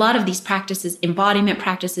 And a lot of these practices, embodiment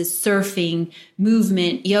practices, surfing,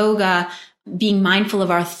 movement, yoga, being mindful of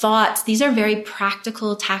our thoughts, these are very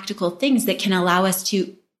practical, tactical things that can allow us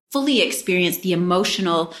to fully experience the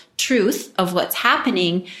emotional truth of what's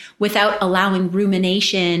happening without allowing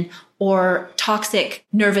rumination or toxic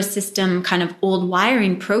nervous system kind of old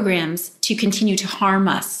wiring programs to continue to harm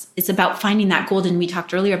us. It's about finding that we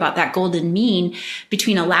talked earlier about that golden mean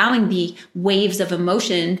between allowing the waves of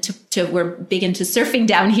emotion to we're big into surfing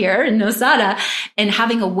down here in Nosada, and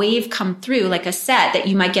having a wave come through like a set that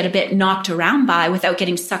you might get a bit knocked around by without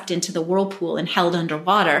getting sucked into the whirlpool and held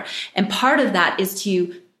underwater. And part of that is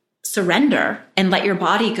to surrender and let your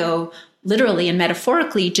body go, literally and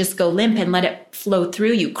metaphorically, just go limp and let it flow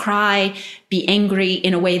through you. Cry, be angry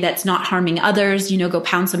in a way that's not harming others, go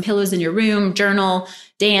pound some pillows in your room, journal,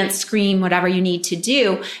 dance, scream, whatever you need to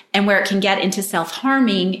do. And where it can get into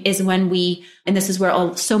self-harming is when and this is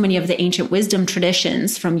where so many of the ancient wisdom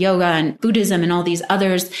traditions from yoga and Buddhism and all these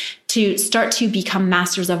others, to start to become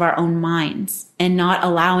masters of our own minds and not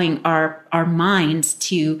allowing our minds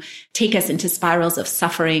to take us into spirals of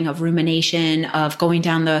suffering, of rumination, of going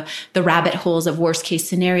down the rabbit holes of worst case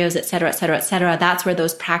scenarios, et cetera, et cetera, et cetera. That's where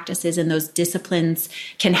those practices and those disciplines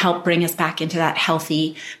can help bring us back into that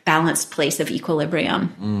healthy, balanced place of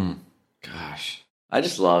equilibrium. Gosh. I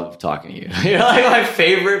just love talking to you. Like my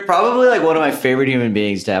favorite, probably like one of my favorite human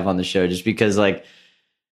beings to have on the show, just because like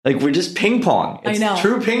we're just ping pong. It's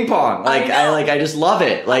true ping pong. I just love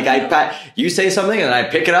it. Like you say something and I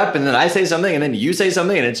pick it up, and then I say something and then you say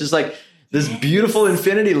something, and it's just like this beautiful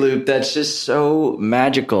infinity loop that's just so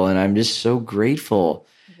magical. And I'm just so grateful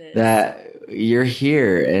that you're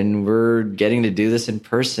here and we're getting to do this in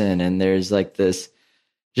person. And there's like this,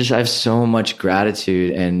 I have so much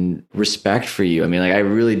gratitude and respect for you. I mean, like, I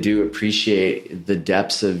really do appreciate the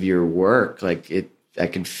depths of your work. I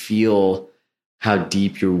can feel how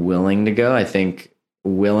deep you're willing to go. I think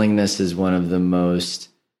willingness is one of the most,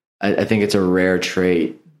 I think it's a rare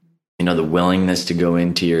trait. The willingness to go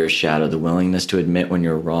into your shadow, the willingness to admit when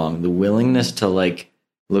you're wrong, the willingness to look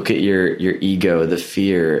at your ego, the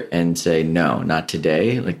fear, and say, no, not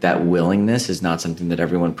today. Like, that willingness is not something that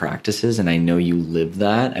everyone practices. And I know you live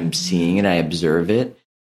that. I'm seeing it. I observe it.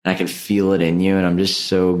 And I can feel it in you. And I'm just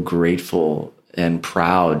so grateful and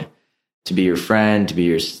proud to be your friend, to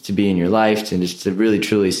be in your life, and just to really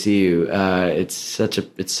truly see you. It's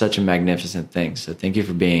such a magnificent thing. So thank you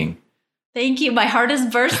for being Thank you. My heart is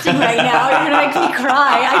bursting right now. You're going to make me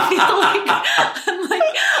cry. I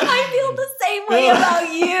feel the same way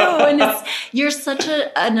about you. And you're such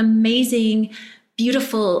an amazing,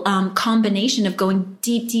 beautiful combination of going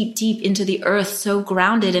deep, deep, deep into the earth, so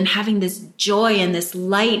grounded, and having this joy and this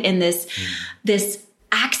light and this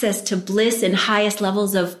access to bliss and highest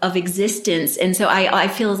levels of existence. And so I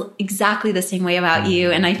feel exactly the same way about you.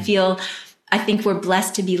 And I think we're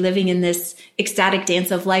blessed to be living in this ecstatic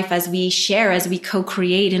dance of life as we share, as we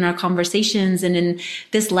co-create in our conversations and in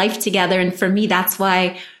this life together. And for me, that's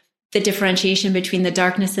why the differentiation between the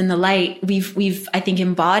darkness and the light, we've I think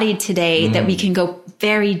embodied today, that we can go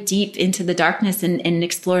very deep into the darkness and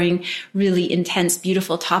exploring really intense,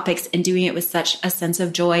 beautiful topics, and doing it with such a sense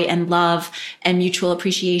of joy and love and mutual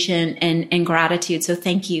appreciation and gratitude. So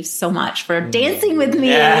thank you so much for dancing with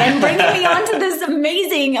me and bringing me onto this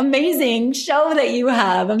amazing, amazing show that you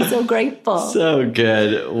have. I'm so grateful. So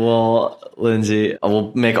good. Well, Lindsay, I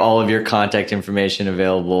will make all of your contact information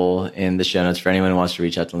available in the show notes for anyone who wants to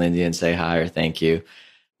reach out to Lindsay and say hi or thank you.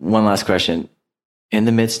 One last question. In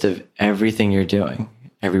the midst of everything you're doing,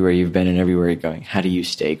 everywhere you've been and everywhere you're going, how do you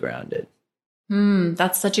stay grounded?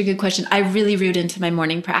 That's such a good question. I really root into my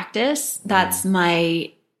morning practice. That's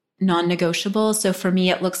my non-negotiable. So for me,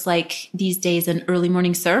 it looks like these days an early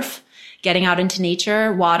morning surf, getting out into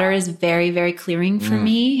nature. Water is very, very clearing for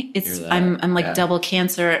me. I'm like double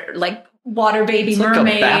cancer, like water baby, it's mermaid.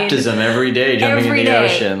 Like a baptism every day, jumping in the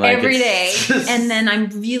ocean. Like every day. And then I'm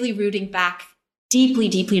really rooting back deeply,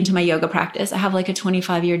 deeply into my yoga practice. I have like a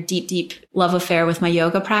 25-year deep, deep love affair with my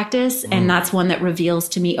yoga practice. And that's one that reveals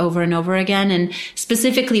to me over and over again. And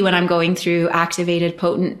specifically when I'm going through activated,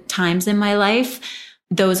 potent times in my life,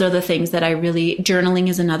 those are the things that journaling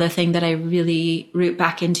is another thing that I really root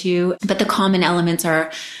back into. But the common elements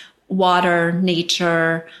are water,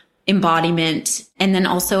 nature, embodiment. And then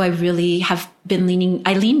also I really have been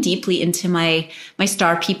I lean deeply into my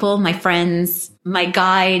star people, my friends, my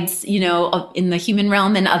guides, in the human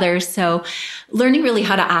realm and others. So learning really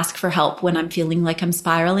how to ask for help when I'm feeling like I'm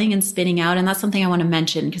spiraling and spinning out. And that's something I want to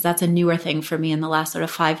mention because that's a newer thing for me in the last sort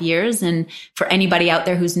of 5 years. And for anybody out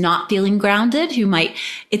there who's not feeling grounded,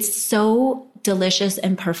 it's so delicious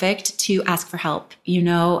and perfect to ask for help,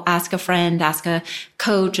 ask a friend, ask a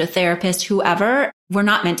coach, a therapist, whoever. We're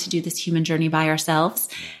not meant to do this human journey by ourselves.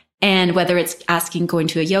 And whether it's going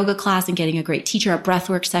to a yoga class and getting a great teacher, a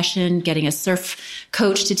breathwork session, getting a surf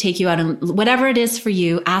coach to take you out, and whatever it is for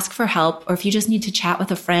you, ask for help. Or if you just need to chat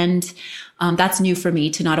with a friend, that's new for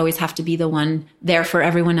me, to not always have to be the one there for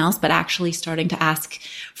everyone else, but actually starting to ask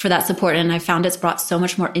for that support. And I found it's brought so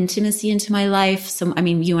much more intimacy into my life. So,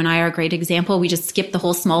 you and I are a great example. We just skip the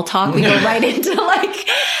whole small talk. We go right into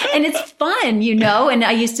and it's fun, and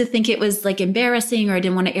I used to think it was like embarrassing or I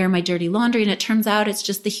didn't want to air my dirty laundry. And it turns out it's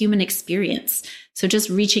just the human experience. So just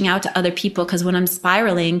reaching out to other people, because when I'm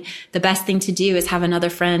spiraling, the best thing to do is have another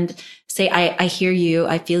friend say, I hear you,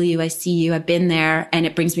 I feel you, I see you, I've been there. And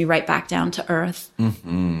it brings me right back down to earth.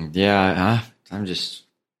 Mm-hmm. Yeah, I'm just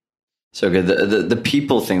so good. The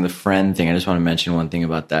people thing, the friend thing, I just want to mention one thing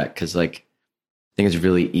about that, because I think it's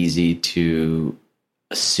really easy to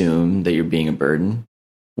assume that you're being a burden.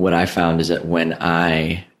 What I found is that when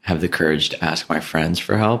I have the courage to ask my friends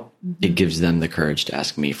for help, it gives them the courage to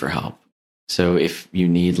ask me for help. So if you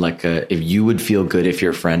need if you would feel good if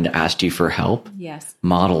your friend asked you for help, yes,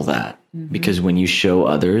 model that. Because when you show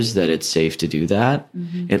others that it's safe to do that,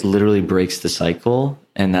 it literally breaks the cycle.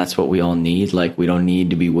 And that's what we all need. We don't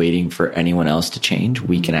need to be waiting for anyone else to change.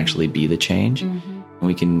 We can actually be the change. And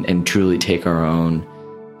we can and truly take our own.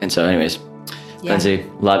 And so anyways, Lindsay,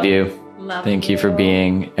 love you. Thank you for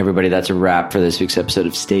being. Everybody, that's a wrap for this week's episode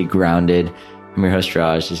of Stay Grounded. I'm your host,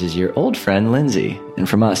 Raj. This is your old friend, Lindsay. And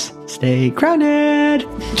from us, stay grounded.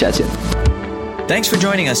 Chat soon. Thanks for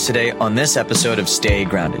joining us today on this episode of Stay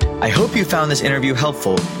Grounded. I hope you found this interview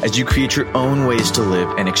helpful as you create your own ways to live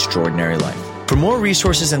an extraordinary life. For more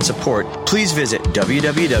resources and support, please visit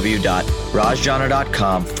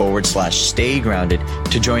www.rajjana.com/Stay Grounded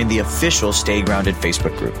to join the official Stay Grounded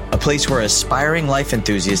Facebook group, a place where aspiring life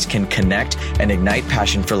enthusiasts can connect and ignite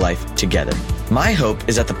passion for life together. My hope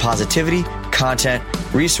is that the positivity, content,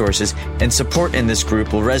 resources, and support in this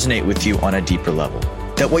group will resonate with you on a deeper level.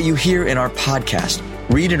 That what you hear in our podcast,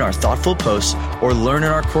 read in our thoughtful posts, or learn in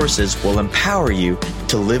our courses will empower you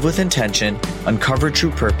to live with intention, uncover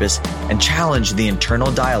true purpose, and challenge the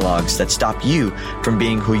internal dialogues that stop you from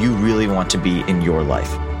being who you really want to be in your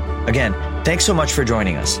life. Again, thanks so much for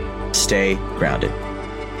joining us. Stay grounded.